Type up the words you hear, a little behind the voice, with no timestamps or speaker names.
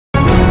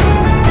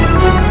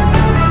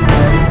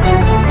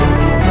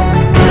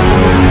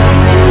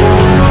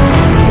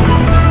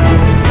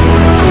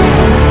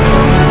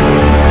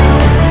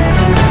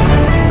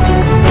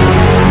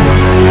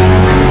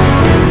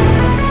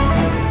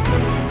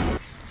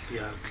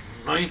are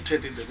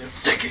anointed in the name.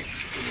 Take it in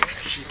the name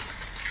of Jesus.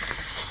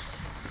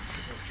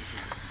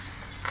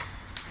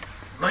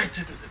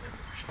 Anointed in the name of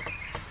Jesus.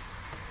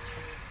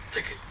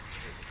 Take it in the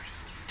name of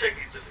Jesus. Take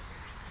it in the name of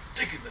Jesus.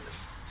 Take it in the name.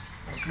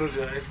 Now close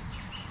your eyes.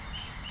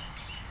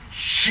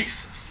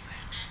 Jesus'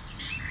 name.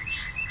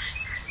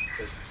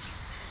 Blessed.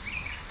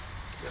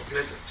 You are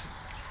blessed.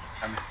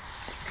 Amen.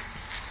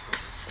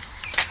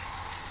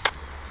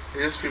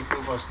 These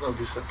people must not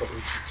be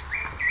separated.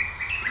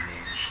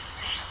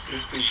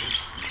 These people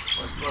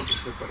must not be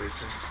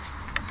separated.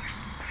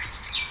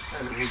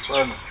 And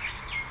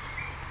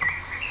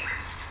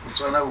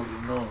Botswana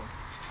will know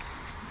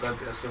that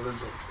they are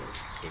servants of God.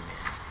 Amen.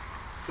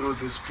 Through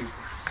these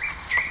people.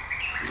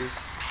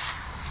 These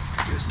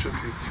two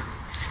people.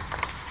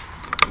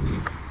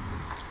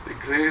 The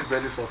grace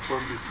that is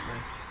upon this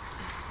man.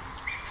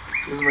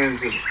 This man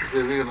is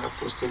having an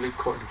apostolic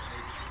calling.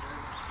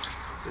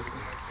 This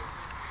man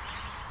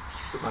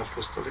is an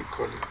apostolic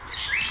calling.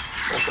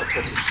 That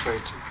Satan is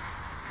fighting.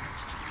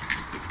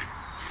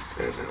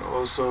 And then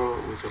also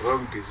with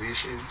wrong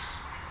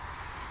decisions,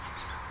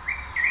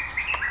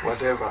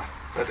 whatever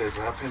that has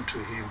happened to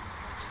him,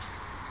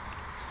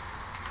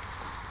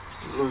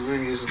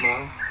 losing his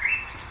mom,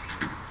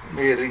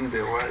 marrying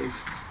the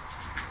wife,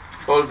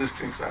 all these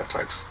things are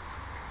attacks.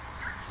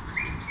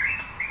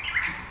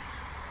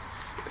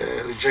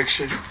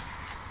 Rejection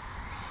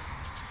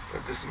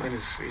that this man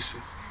is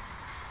facing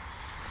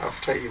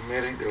after he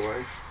married the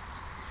wife,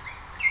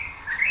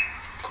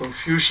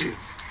 confusion.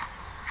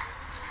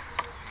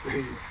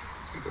 You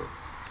know,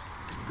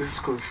 this is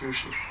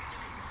confusion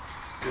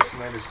this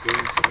man is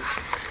going through,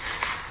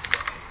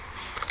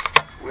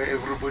 where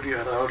everybody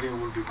around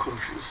him will be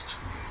confused.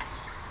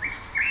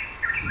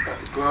 But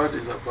God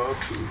is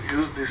about to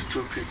use these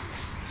two people.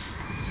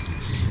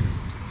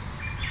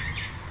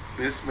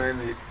 This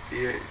man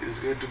here is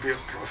going to be a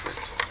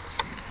prophet,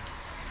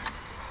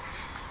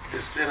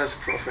 a serious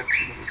prophet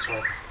in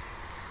Botswana.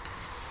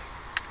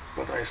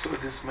 But I saw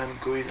this man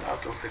going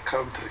out of the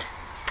country.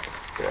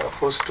 The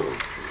apostle,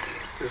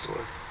 this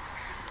one,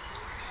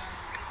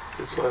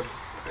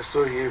 I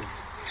saw him.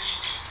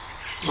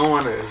 No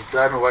one has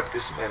done what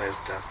this man has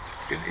done.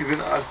 You can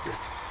even ask them.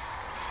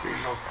 They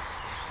know.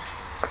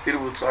 In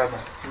Botswana,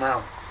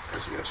 now,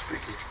 as we are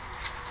speaking,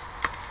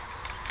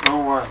 no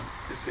one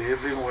is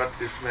having what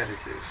this man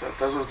is having. So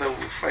that's why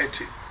we're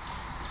fighting.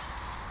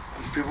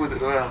 And people, they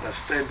don't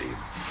understand him.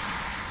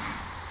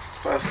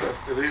 Pastors,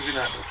 they don't even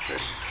understand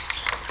him.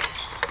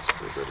 So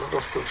there's a lot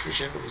of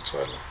confusion in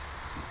Botswana.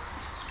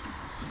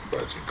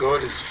 But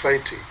God is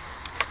fighting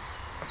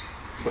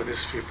for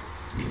these people.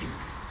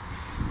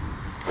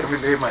 Let me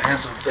lay my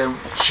hands on them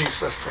in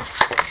Jesus' name.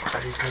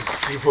 And you can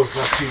see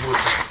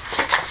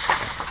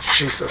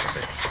Jesus'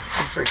 name.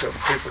 In fact, I'm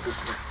praying for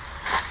this man.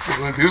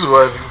 Because this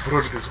one, you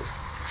brought this one.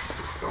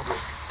 God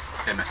bless.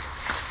 Amen.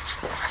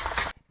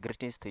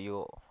 Greetings to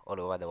you all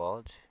over the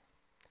world.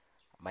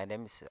 My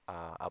name is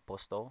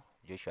Apostle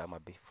Joshua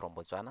Mabi from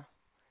Botswana.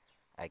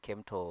 I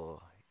came to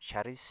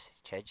Charis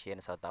Church here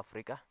in South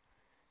Africa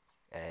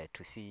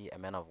to see a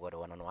man of God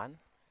one-on-one.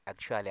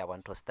 Actually, I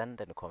want to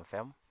stand and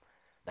confirm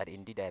that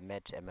indeed I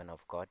met a man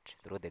of God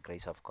through the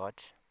grace of God.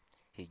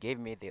 He gave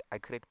me the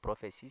accurate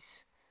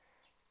prophecies.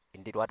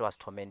 Indeed, what was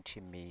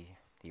tormenting me,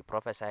 he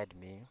prophesied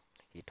me.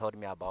 He told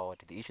me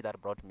about the issue that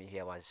brought me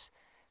here was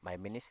my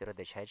ministry at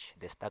the church,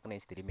 the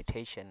stagnancy, the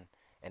limitation,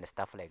 and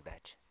stuff like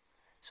that.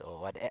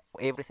 So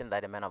everything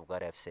that a man of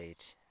God have said,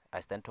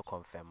 I stand to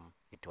confirm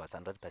it was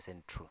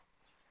 100% true.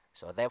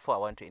 So therefore, I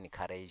want to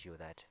encourage you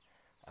that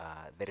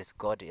there is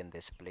God in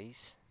this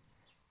place.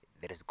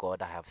 There is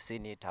God. I have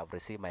seen it. I've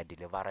received my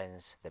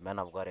deliverance. The man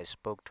of God has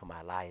spoke to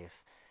my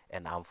life,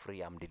 and I'm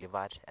free. I'm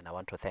delivered, and I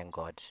want to thank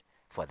God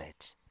for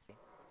that.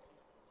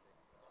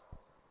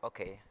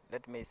 Okay,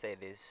 let me say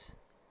this.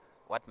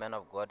 What man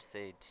of God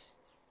said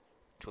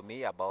to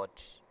me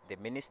about the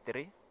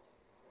ministry,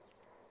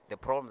 the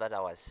problem that I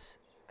was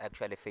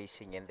actually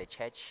facing in the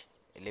church,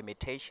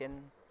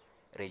 limitation,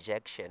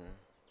 rejection,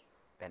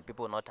 and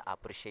people not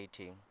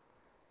appreciating.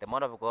 The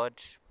man of God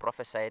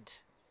prophesied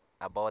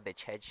about the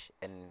church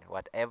and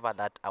whatever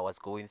that I was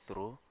going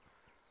through,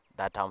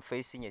 that I'm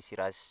facing a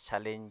serious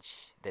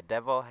challenge. The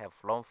devil have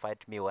long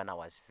fight me when I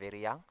was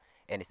very young,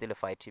 and still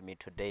fighting me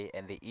today.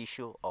 And the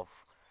issue of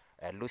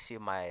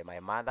losing my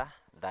mother,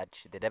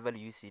 that the devil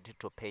used it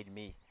to pay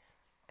me,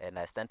 and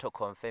I stand to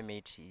confirm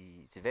it.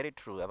 It's very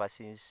true. Ever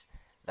since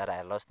that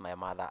I lost my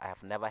mother, I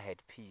have never had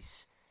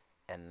peace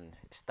and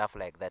stuff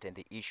like that. And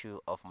the issue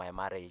of my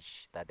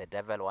marriage, that the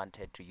devil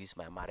wanted to use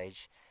my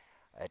marriage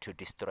to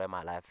destroy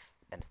my life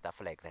and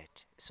stuff like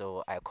that.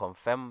 So I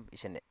confirm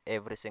each and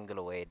every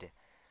single word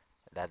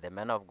that the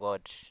man of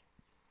God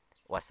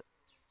was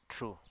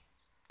true.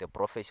 The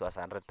prophecy was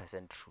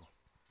 100% true.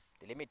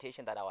 The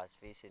limitation that I was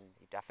facing,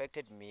 it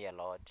affected me a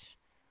lot,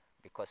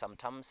 because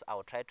sometimes I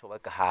will try to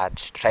work hard,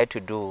 try to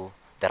do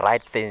the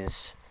right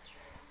things,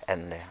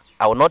 and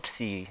I will not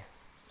see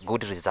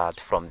good result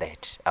from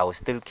that. I will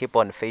still keep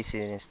on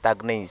facing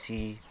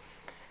stagnancy,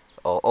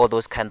 or all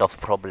those kind of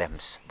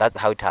problems. That's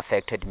how it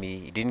affected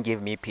me. It didn't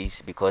give me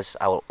peace because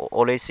I will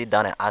always sit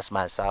down and ask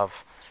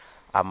myself,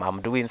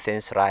 I'm doing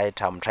things right,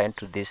 I'm trying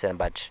to do this,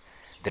 but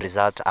the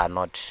results are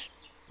not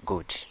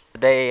good.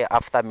 Today,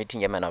 after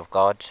meeting a man of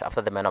God,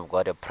 after the man of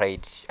God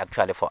prayed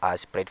actually for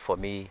us, prayed for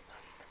me,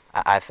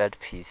 I felt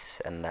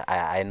peace, and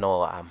I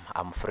know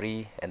I'm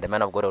free. And the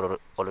man of God,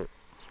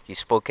 he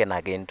spoken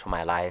again to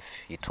my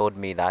life. He told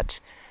me that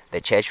the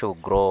church will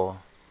grow,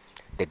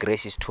 the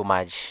grace is too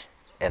much,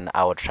 and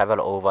I will travel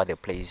over the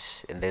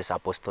place in this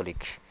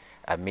apostolic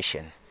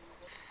mission.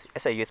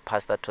 As a youth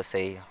pastor to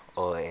say,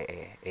 or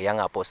a young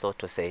apostle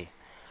to say,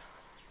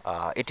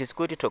 it is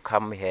good to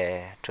come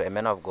here to a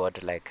man of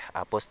God like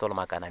Apostle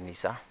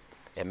Makananisa,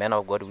 a man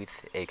of God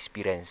with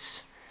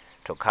experience,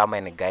 to come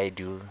and guide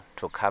you,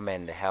 to come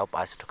and help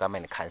us, to come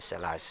and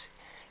counsel us.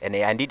 And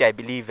indeed, I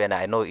believe and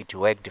I know it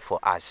worked for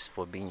us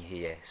for being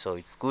here. So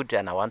it's good,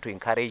 and I want to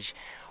encourage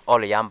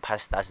all young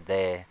pastors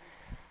there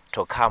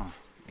to come.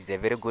 It's a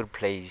very good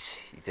place.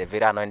 It's a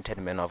very anointed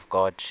man of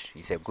God.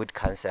 He's a good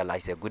counselor.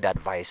 He's a good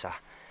advisor.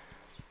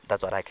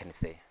 That's what I can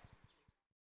say.